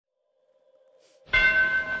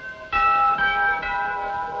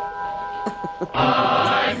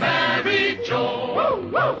I'm Married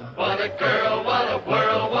Joan. What a girl, what a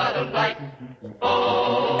world, what a light.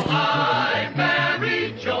 Oh, I'm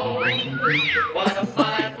Married Joan. What a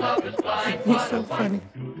fine love is blind. He's so funny.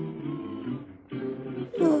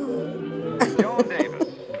 Joan Davis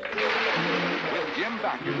with Jim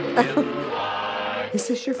Bakker. Is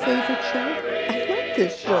this your favorite show? I like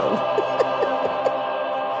this show.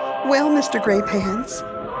 Well, Mr. Gray Pants,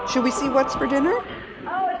 should we see what's for dinner?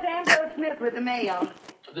 Oh, it's Ambrose Smith with the mail.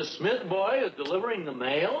 The Smith boy is delivering the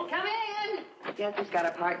mail? Come in. I guess he's got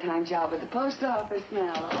a part-time job at the post office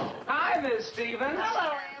now. Hi, Miss Stevens.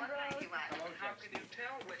 Hello, Ambrose. How can you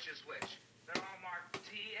tell which is which? They're all marked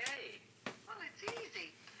T.A. Well, it's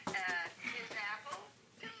easy. His apple,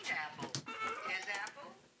 Tate apple. His apple,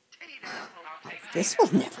 Tate apple. This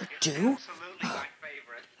will never do. Absolutely my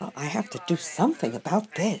favorite. Oh, I have to do something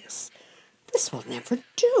about this. This will never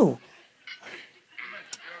do.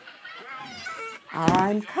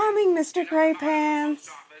 I'm coming, Mr. Gray Pants.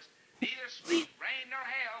 Neither sleet, rain, nor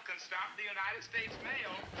hail can stop the United States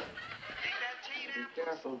mail. Ain't that Tate Be apple?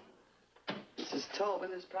 careful. Mrs.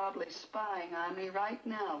 Tobin is probably spying on me right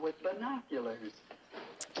now with binoculars.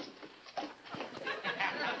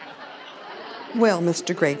 Well,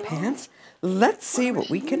 Mr. Gray Pants, let's see what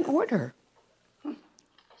we can order.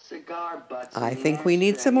 Cigar butts. I in the think we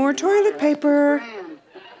need ashtray. some more toilet paper. Grand.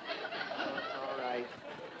 All right.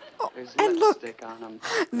 There's And look, lipstick on 'em.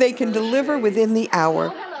 they can deliver within the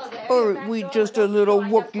hour. Or are we just a little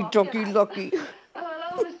wookie-ducky lucky?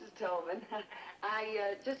 Hello, Mrs. Tobin.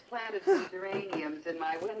 I just planted some geraniums in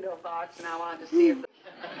my window box, and I wanted to see if...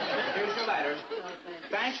 Here's your letter.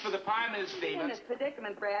 Thanks for the pie, Miss In Stevens. this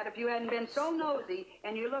predicament, Brad, if you hadn't been so nosy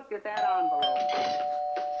and you looked at that envelope.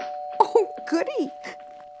 Oh, goody.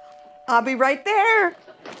 I'll be right there.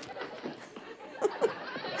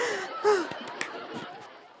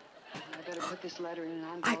 I better put this letter in an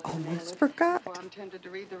envelope. I and mail almost it, forgot. or I'm tempted to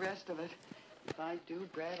read the rest of it. If I do,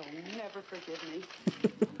 Brad will never forgive me.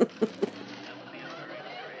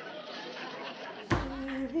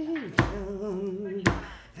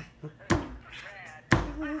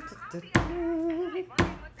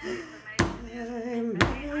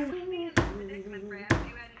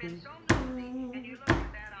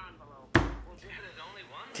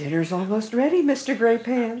 Dinner's almost ready, Mr. Gray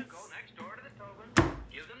Pants. Go next door to the Tobin,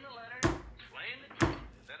 give them the letter, explain the truth,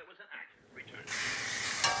 that it was an accurate return.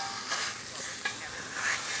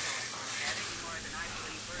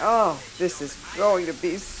 Oh, this is going to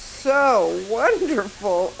be so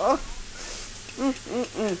wonderful. Oh.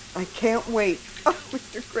 I can't wait. Oh,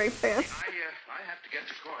 Mr. Gray Pants. I have to get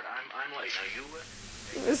to court. I'm late. Are you?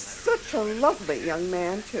 He was such a lovely young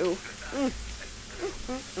man, too.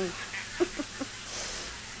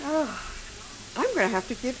 Oh, I'm going to have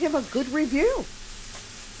to give him a good review.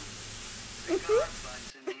 Cigar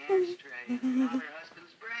butts in the ashtray. Not her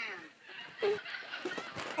husband's brand.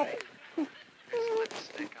 There's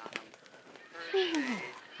lipstick on 'em. Her shade.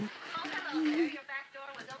 Oh, hello there. Your back door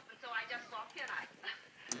was open, so I just walked in.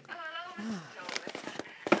 Hello, Mrs. Tobin.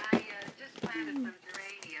 I just planted some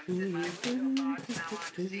geraniums in my window box, and I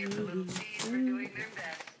wanted to see if the little seeds were doing their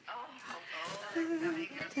best. Oh, they're coming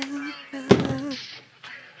good.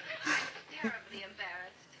 I'm terribly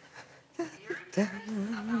embarrassed. You're embarrassed?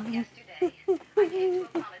 About yesterday. I came to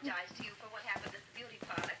apologize to you for what happened at the beauty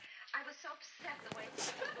parlor. I was so upset the way...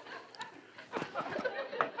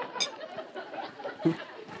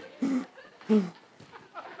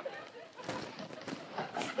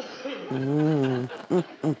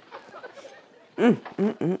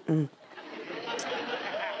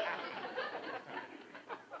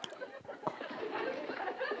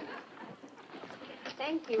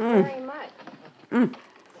 Thank you very much.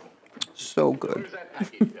 So good. Where's that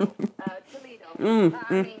package, Bill? Toledo.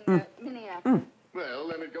 Minneapolis. Well,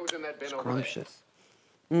 then it goes in that bin over there. Scrumptious.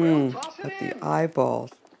 Well, toss it But in. the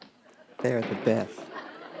eyeballs, they're the best.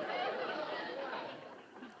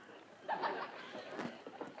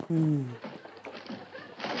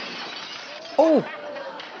 Oh,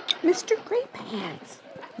 Mr. Gray Pants.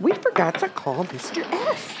 We forgot to call Mr.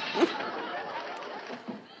 S.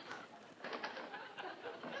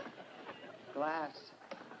 Glass.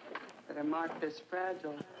 Better mark this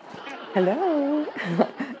fragile. Hello,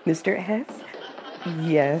 Mr. S.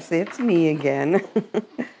 Yes, it's me again.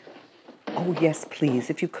 Oh, yes, please,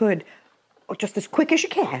 if you could. Oh, just as quick as you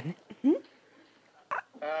can.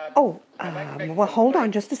 Well, hold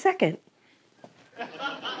on just a second.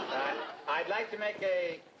 I'd like to make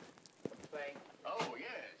a complaint. Oh,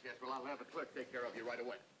 yes. Well, I'll have the clerk take care of you right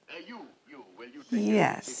away. Will you take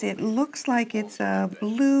Yes, it looks like it's a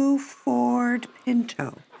blue Ford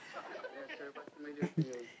Pinto. Yes, sir. What can we do for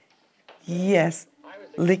you? Yes.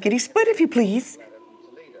 Lickety-split, if you please.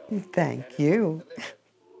 Thank you.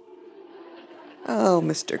 Oh,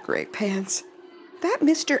 Mr. Grey Pants, that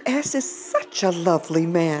Mr. S is such a lovely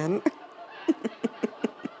man.